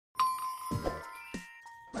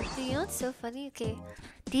Dude, you know what's so funny? Okay,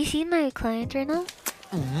 do you see my client right now?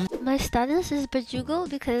 My status is Bajugo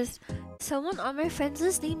because someone on my friends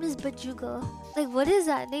list name is Bajugo. Like, what is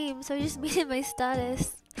that name? So I just made it my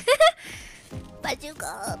status.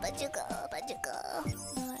 Bajugo, Bajugo, Bajugo.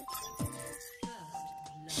 What?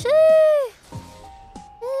 Sheesh.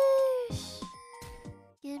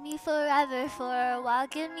 Give me forever for a while.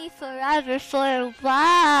 Give me forever for a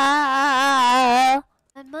while.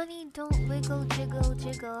 My money don't wiggle, jiggle,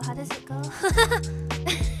 jiggle. How does it go?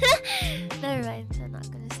 Never mind. I'm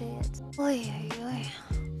not gonna say it. Oy, oy, oy.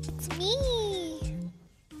 It's me,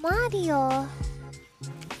 Mario.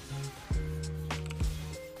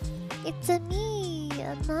 It's a me,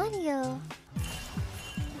 Mario.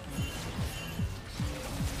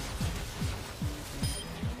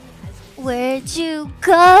 Where'd you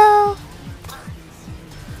go?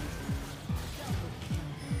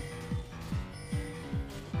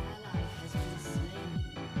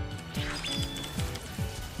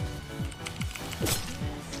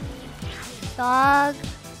 Dog.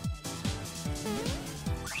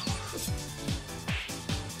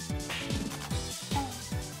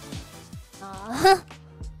 Nah.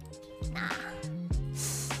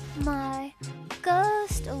 My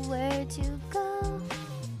ghost, where'd you go?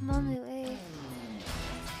 I'm on my way.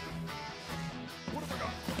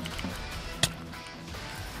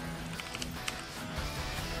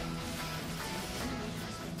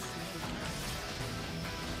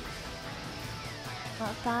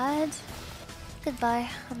 Not bad. Goodbye,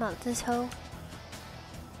 I'm out this hoe.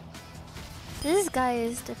 This guy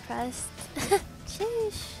is depressed.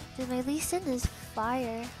 Sheesh. Dude, my Lee Sin is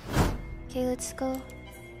fire. Okay, let's go.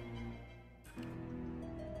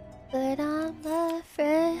 But I'm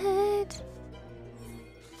afraid.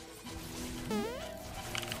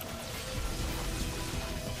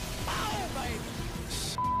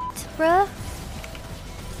 Shit, bruh.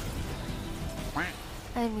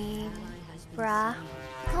 I mean, bruh.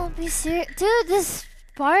 Don't be serious. Dude, this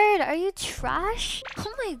Bard, are you trash?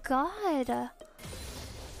 Oh my god.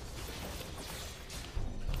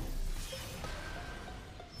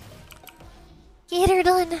 Get her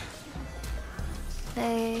done.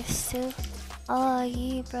 Nice, too. Oh,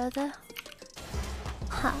 yeah, brother.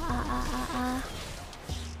 Ha ha ha ha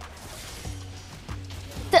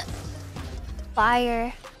ha.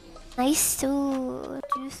 Fire. Nice too.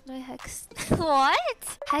 Juice my hex.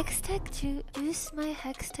 What? Hex tech juice my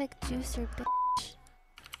hex tech juicer, bitch.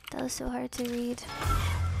 That was so hard to read.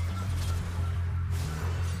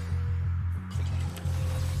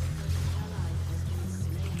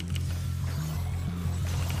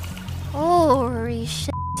 Holy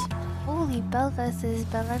shit. Holy Belvas is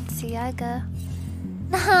Balenciaga.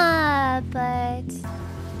 Nah, but...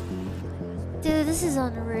 Dude, this is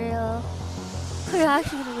unreal. We're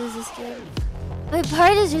actually gonna lose this game. My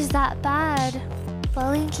part is just that bad.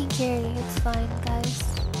 Falling can carry, it's fine, guys.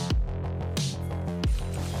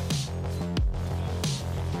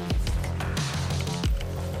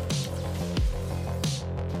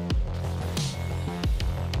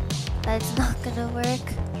 That's not gonna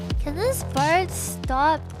work. Can this Bard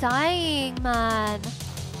stop dying, man?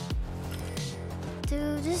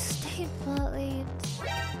 Dude, just stay bot lane.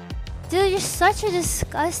 Dude, you're such a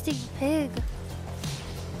disgusting pig.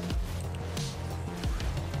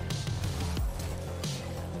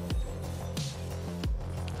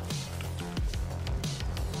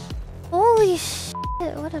 Holy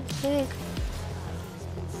shit, what a pig.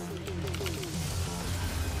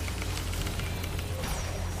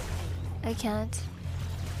 I can't.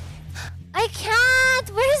 I can't!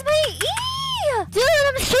 Where's my E? Dude,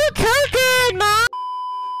 I'm so tilted, man!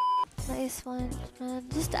 Nice one, man.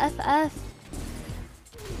 Just FF.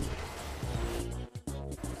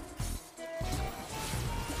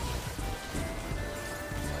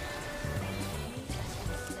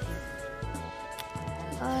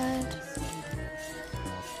 God.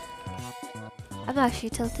 I'm actually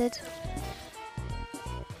tilted.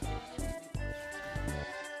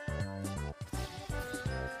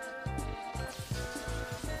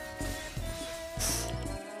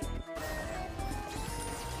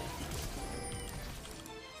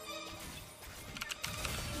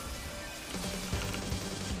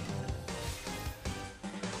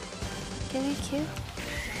 Give me Q.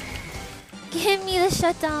 Give me the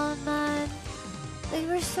shutdown, man. Like,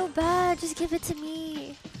 we're so bad. Just give it to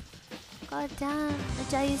me. God damn.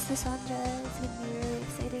 Ajayi's the Sandra. It's gonna be really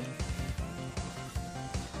exciting.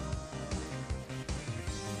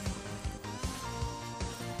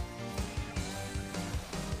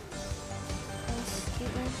 Nice,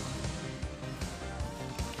 Caitlyn.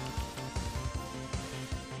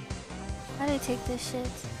 How do I take this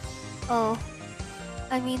shit? Oh.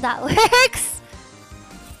 I mean, that works.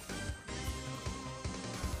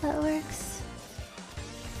 That works.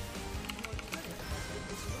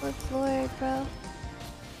 Good lord, bro.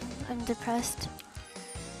 I'm depressed.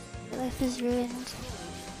 My life is ruined.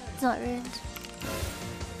 It's not ruined.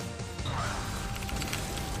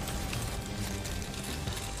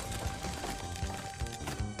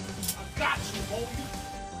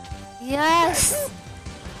 Yes!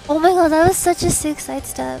 Oh my god, that was such a sick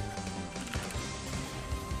sidestep.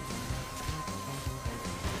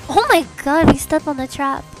 Oh my god, we stepped on the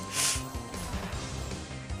trap.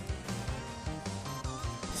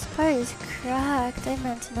 This part is cracked. I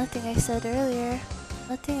meant nothing I said earlier.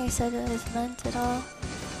 Nothing I said was meant at all.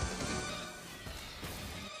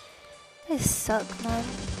 They suck, man.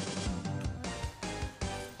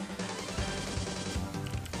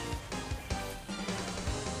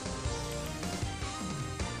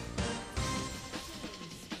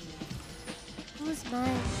 Who's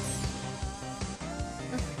mine?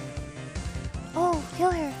 Oh,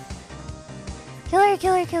 kill her! Kill her,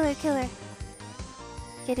 kill her, kill her, kill her.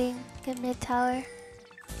 Getting good mid tower.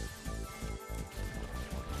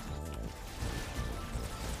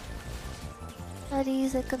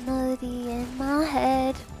 Melodies like a melody in my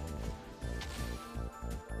head.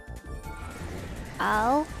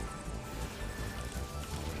 Ow.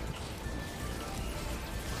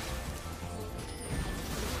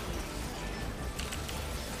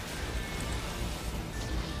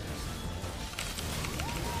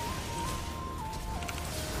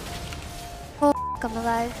 Oh, I'm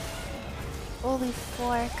alive. Holy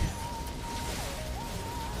fork.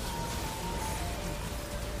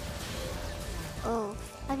 Oh,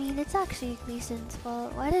 I mean, it's actually Gleason's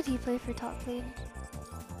fault. Why did he play for top lane?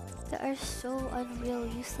 They are so unreal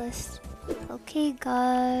useless. Okay,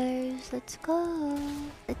 guys, let's go.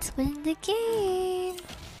 Let's win the game.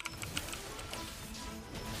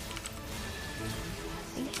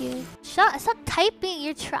 Thank you. Stop typing,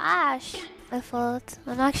 you're trash. My fault.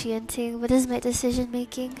 I'm actually inting. What is my decision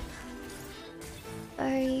making?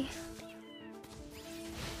 Sorry.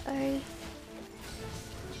 Sorry.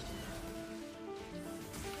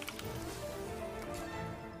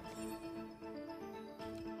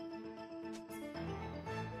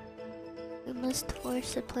 We must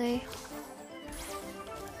force a play.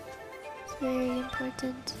 It's very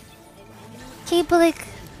important. Okay, but like,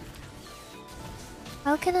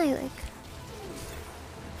 how can I like?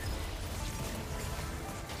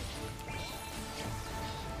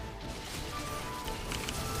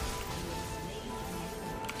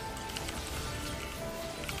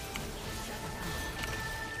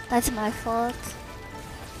 That's my fault.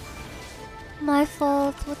 My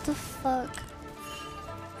fault. What the fuck?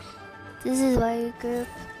 This is why you group.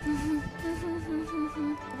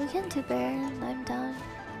 We can do Baron. I'm down.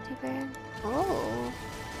 Do Baron. Oh.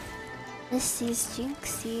 This is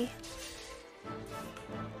Jinxie.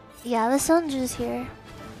 Yeah, the Sandra's here.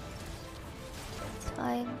 It's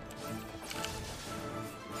fine.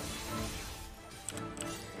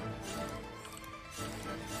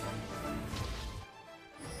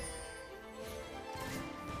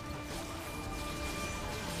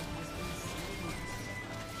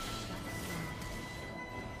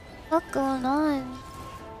 What's going on?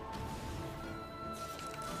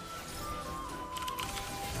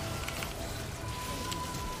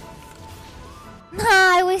 Nah,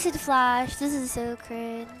 I wasted flash. This is so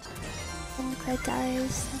cringe. And Clyde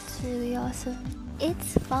dies. That's really awesome.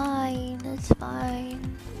 It's fine. It's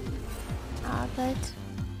fine. Ah, but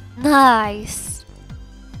nice.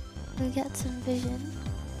 We get some vision.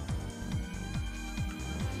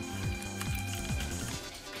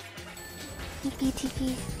 TP,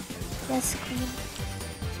 TP. Yes, queen.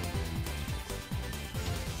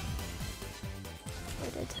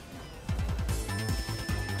 Worded.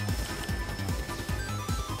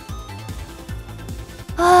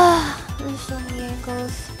 Ah, there's so many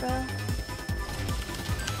angles, bro.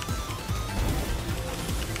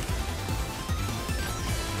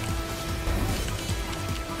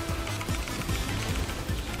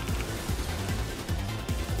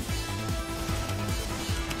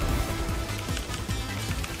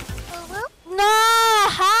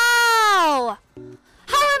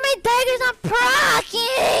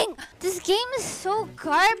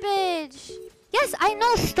 Garbage. Yes, I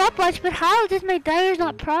know stopwatch, but how did my daggers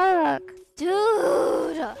not proc? Dude,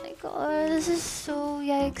 oh my god, this is so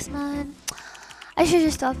yikes, man. I should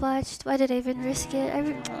just stopwatched. Why did I even risk it?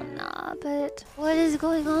 Oh, nah, but what is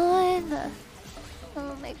going on?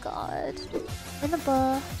 Oh my god.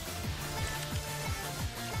 Winnable.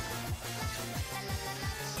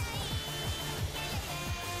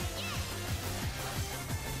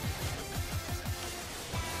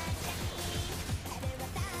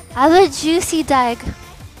 I have a juicy dag.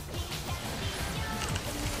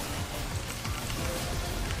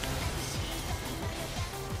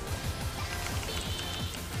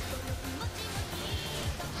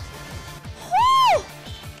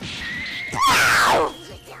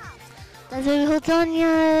 That's what hold on,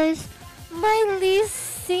 yes. My lead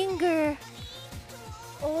singer.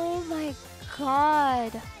 Oh my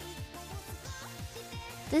god.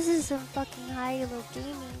 This is some fucking high-elo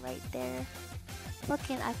gaming right there.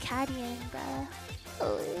 Fucking Acadian, bruh.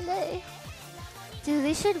 Holy. Dude,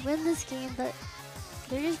 they should win this game, but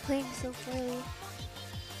they're just playing so poorly.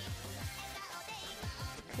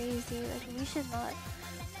 It's crazy. Like, we should not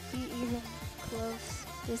be even close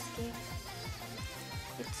this game.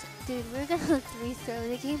 Dude, we're gonna 3-throw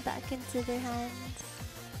the game back into their hands.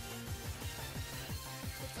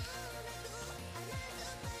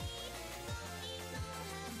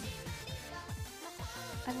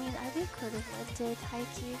 I mean, I think could have lived it, high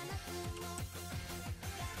key.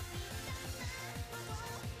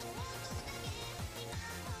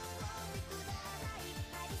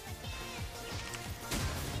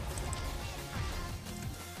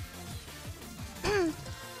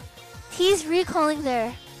 He's recalling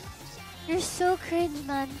there. You're so cringe,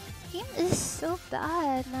 man. Game is so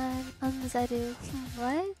bad, man. Zedu.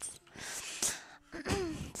 What?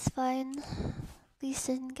 It's fine.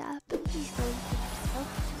 Leeson gap. He's going for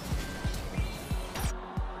himself.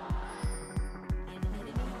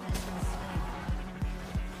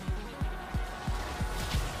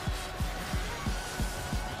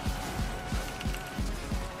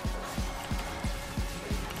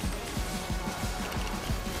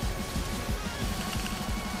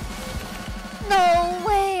 No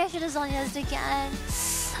way! I should have Zonya's again.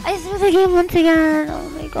 I threw the game once again. Oh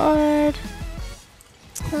my god.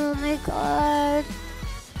 Oh my god.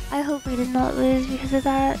 I hope we did not lose because of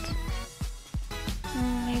that. Oh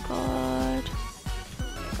my god. Oh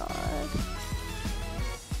my god.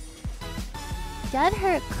 Dad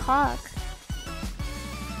hurt cock.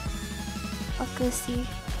 I'll go see.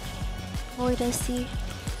 Void see.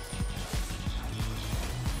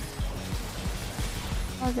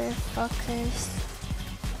 Motherfuckers.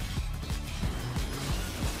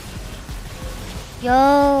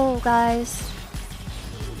 Yo, guys.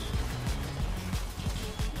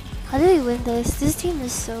 How do we win this? This team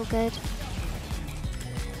is so good.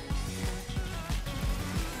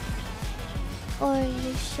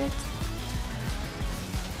 Holy shit.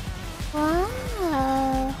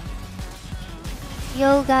 Wow.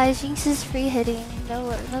 Yo, guys, Jinx is free hitting.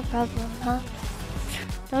 No problem, huh?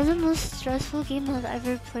 That was the most stressful game I've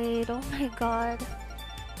ever played. Oh my god.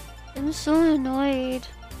 I'm so annoyed.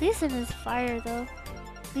 Leeson is fire though.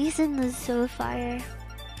 Leeson is so fire.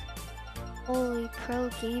 Holy pro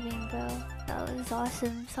gaming, bro. That was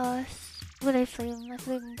awesome sauce. What I flame? I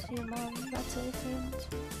flamed to your mom. That's what I flamed.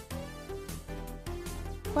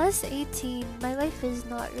 Plus 18. My life is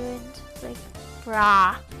not ruined. Like,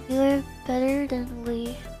 brah. You're better than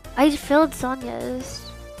Lee. I failed Sonya's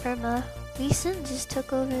perma. Leeson just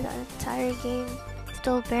took over that entire game.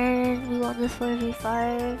 Still Baron, we won the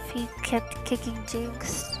 4v5. He kept kicking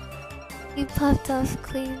Jinx. He popped off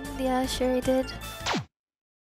clean. Yeah, sure he did.